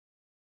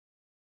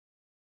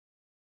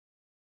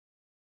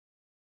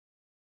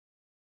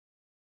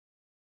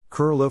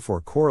Korolev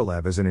or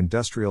Korolev is an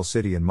industrial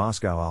city in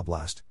Moscow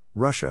Oblast,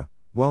 Russia,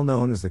 well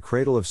known as the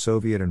cradle of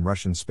Soviet and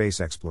Russian space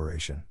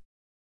exploration.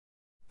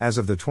 As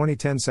of the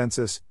 2010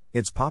 census,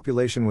 its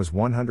population was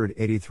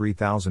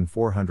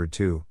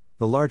 183,402,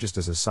 the largest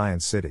as a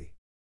science city.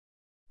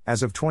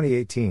 As of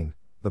 2018,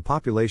 the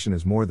population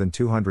is more than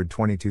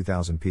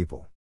 222,000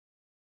 people.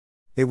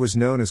 It was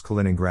known as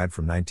Kaliningrad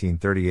from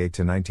 1938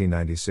 to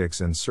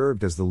 1996 and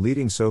served as the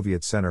leading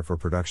Soviet center for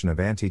production of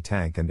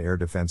anti-tank and air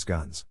defense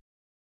guns.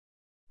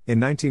 In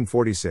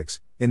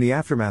 1946, in the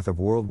aftermath of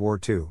World War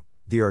II,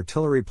 the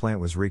artillery plant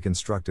was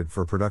reconstructed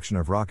for production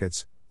of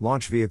rockets,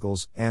 launch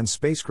vehicles, and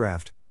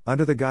spacecraft,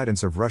 under the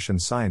guidance of Russian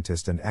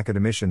scientist and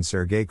academician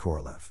Sergei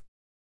Korolev,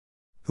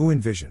 who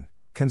envisioned,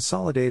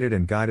 consolidated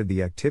and guided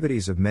the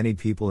activities of many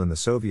people in the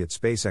Soviet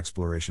space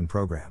exploration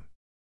program.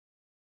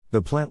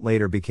 The plant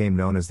later became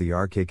known as the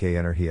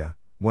kərředət़lʃf.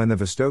 When the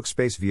Vostok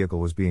space vehicle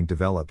was being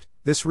developed,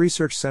 this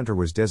research center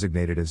was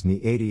designated as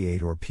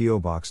NI-88 or PO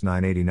Box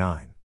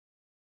 989.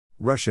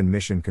 Russian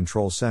Mission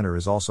Control Center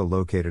is also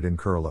located in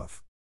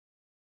Korolyov.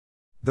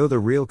 Though the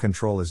real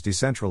control is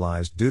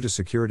decentralized due to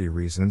security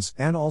reasons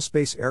and all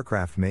space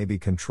aircraft may be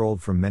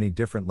controlled from many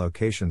different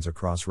locations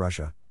across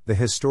Russia, the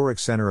historic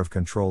center of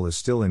control is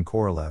still in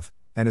Korolev,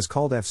 and is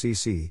called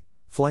FCC,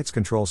 Flights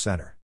Control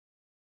Center.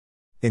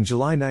 In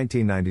July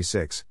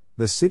 1996,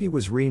 the city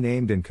was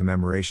renamed in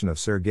commemoration of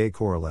Sergei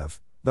Korolev,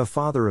 the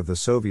father of the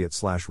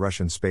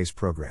Soviet/Russian space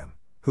program,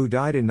 who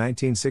died in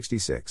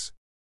 1966.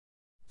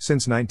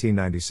 Since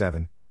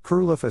 1997,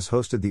 Korolev has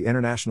hosted the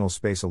International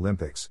Space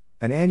Olympics,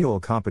 an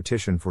annual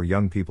competition for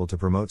young people to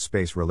promote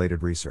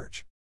space-related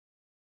research.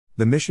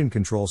 The Mission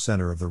Control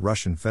Center of the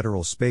Russian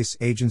Federal Space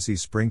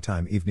Agency's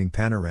springtime evening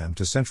panorama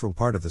to central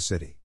part of the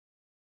city.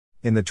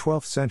 In the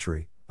 12th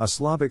century, a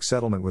Slavic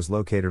settlement was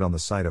located on the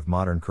site of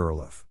modern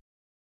Korolev.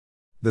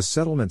 The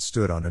settlement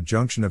stood on a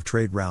junction of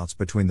trade routes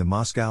between the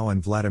Moscow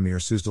and Vladimir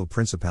Suzdal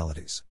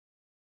principalities.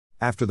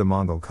 After the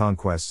Mongol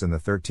conquests in the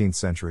 13th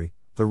century,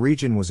 the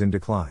region was in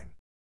decline.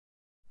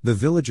 The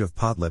village of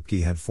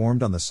Podlepki had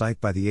formed on the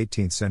site by the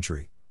 18th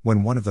century,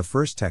 when one of the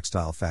first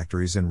textile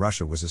factories in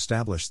Russia was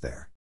established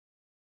there.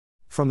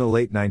 From the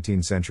late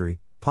 19th century,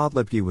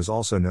 Podlepki was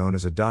also known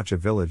as a dacha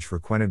village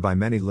frequented by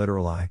many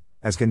literali,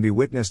 as can be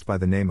witnessed by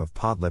the name of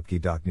Podlepki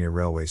Dock near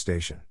railway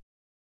station.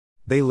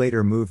 They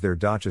later moved their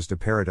dachas to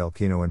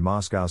Peredelkino in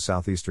Moscow's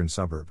southeastern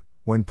suburb,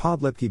 when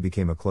Podlepki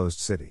became a closed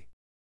city.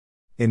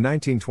 In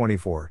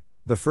 1924,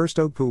 the first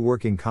Okpu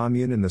working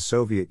commune in the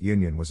Soviet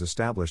Union was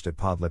established at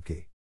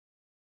Podlepki.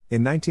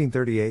 In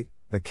 1938,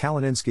 the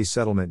Kalininsky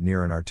settlement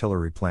near an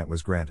artillery plant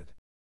was granted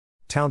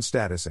town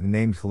status and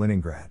named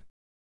Kaliningrad.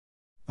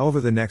 Over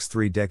the next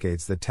 3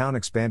 decades, the town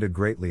expanded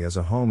greatly as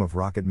a home of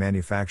rocket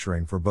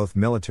manufacturing for both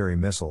military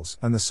missiles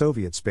and the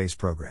Soviet space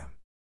program.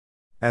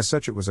 As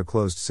such, it was a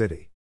closed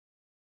city.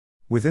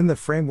 Within the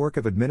framework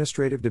of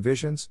administrative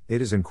divisions,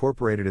 it is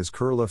incorporated as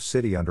Korolev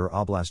city under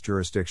Oblast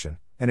jurisdiction,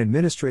 an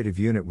administrative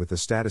unit with the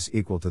status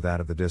equal to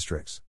that of the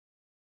districts.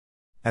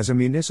 As a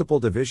municipal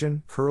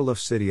division, Korolev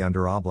city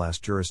under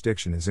Oblast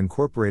jurisdiction is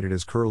incorporated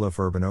as Korolev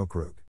Urban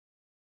Okrug.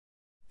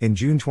 In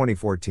June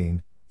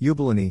 2014,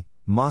 Yubiliny,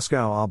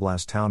 Moscow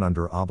Oblast town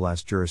under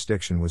Oblast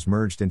jurisdiction was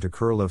merged into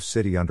Korolev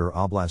city under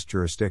Oblast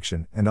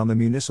jurisdiction, and on the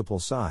municipal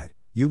side,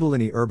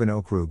 Yubiliny Urban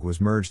Okrug was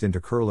merged into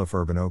Korolev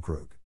Urban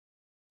Okrug.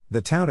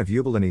 The town of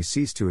Yubiliny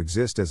ceased to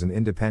exist as an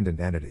independent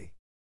entity.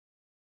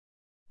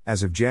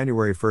 As of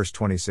January 1,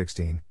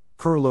 2016,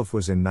 Korolev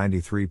was in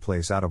 93rd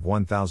place out of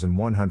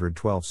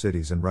 1,112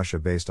 cities in Russia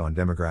based on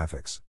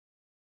demographics.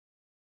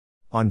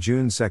 On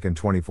June 2,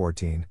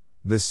 2014,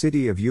 the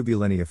city of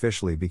Yubiliny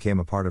officially became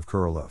a part of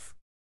Korolev.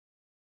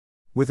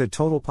 With a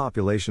total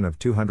population of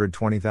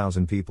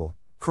 220,000 people,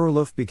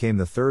 Korolev became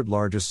the third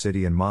largest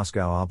city in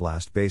Moscow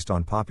Oblast based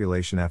on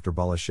population after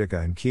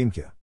Balashikha and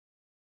Khimki.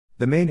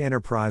 The main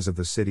enterprise of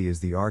the city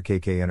is the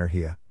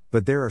kərředət़lʃf,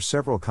 but there are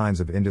several kinds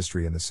of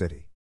industry in the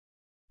city.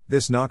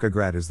 This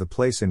Naukograds is the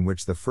place in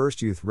which the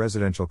first youth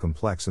residential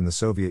complex in the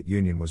Soviet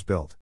Union was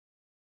built.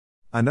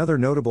 Another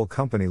notable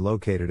company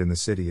located in the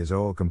city is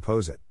OO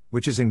Composite,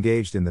 which is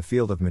engaged in the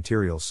field of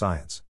materials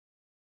science.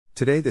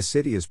 Today the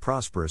city is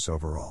prosperous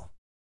overall.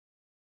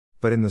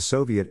 But in the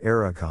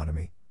Soviet-era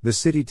economy, the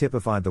city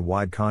typified the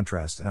wide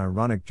contrast and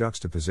ironic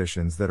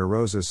juxtapositions that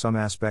arose as some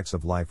aspects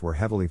of life were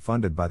heavily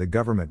funded by the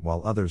government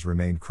while others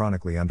remained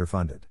chronically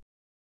underfunded.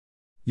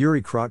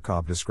 Yuri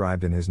Krotkov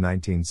described in his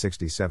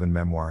 1967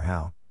 memoir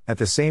how, at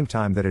the same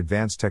time that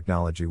advanced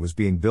technology was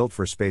being built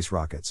for space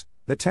rockets,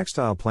 the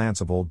textile plants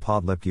of old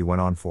Podlepki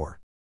went on for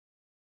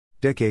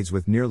decades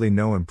with nearly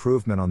no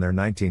improvement on their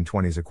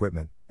 1920s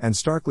equipment, and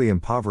starkly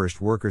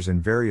impoverished workers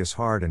in various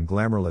hard and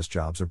glamourless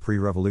jobs of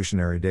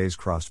pre-revolutionary days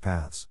crossed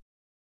paths.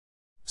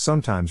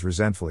 Sometimes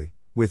resentfully,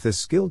 with the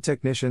skilled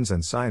technicians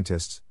and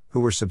scientists, who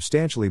were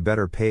substantially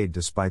better paid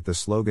despite the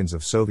slogans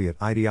of Soviet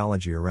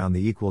ideology around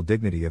the equal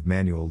dignity of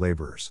manual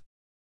laborers.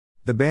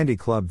 The bandy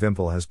club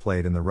Vimpel has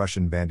played in the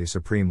Russian Bandy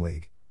Supreme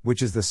League, which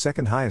is the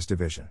second highest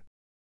division.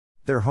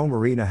 Their home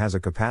arena has a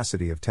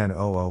capacity of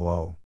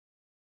 10,000.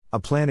 A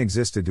plan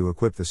existed to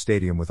equip the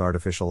stadium with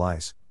artificial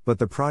ice, but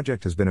the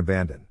project has been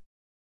abandoned.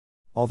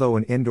 Although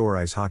an indoor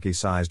ice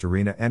hockey-sized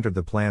arena entered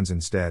the plans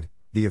instead,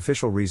 the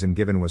official reason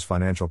given was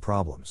financial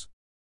problems.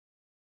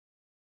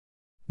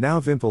 Now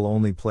Vimpel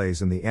only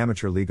plays in the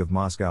Amateur League of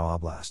Moscow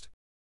Oblast.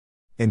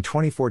 In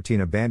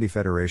 2014 a bandy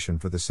federation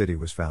for the city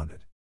was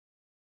founded.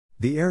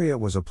 The area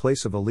was a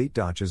place of elite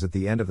dachas at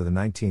the end of the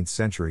 19th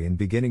century and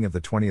beginning of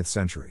the 20th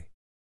century.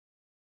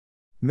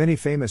 Many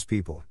famous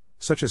people,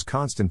 such as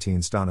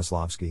Konstantin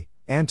Stanislavski,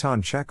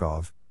 Anton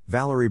Chekhov,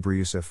 Valery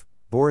Brusov,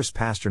 Boris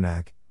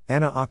Pasternak,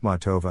 Anna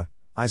Akhmatova,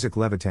 Isaac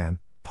Levitan,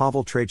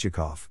 Pavel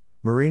Tretyakov,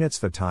 Marina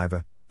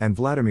Tsvetaeva, and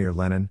Vladimir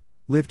Lenin,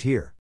 lived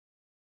here.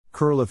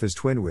 Korolev is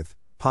twinned with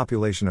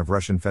population of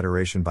Russian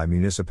Federation by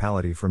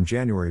municipality from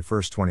January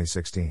 1,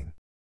 2016.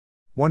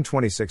 1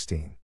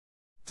 2016.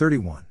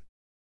 31.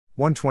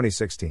 1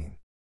 2016.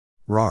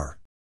 RAR.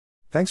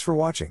 Thanks for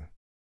watching.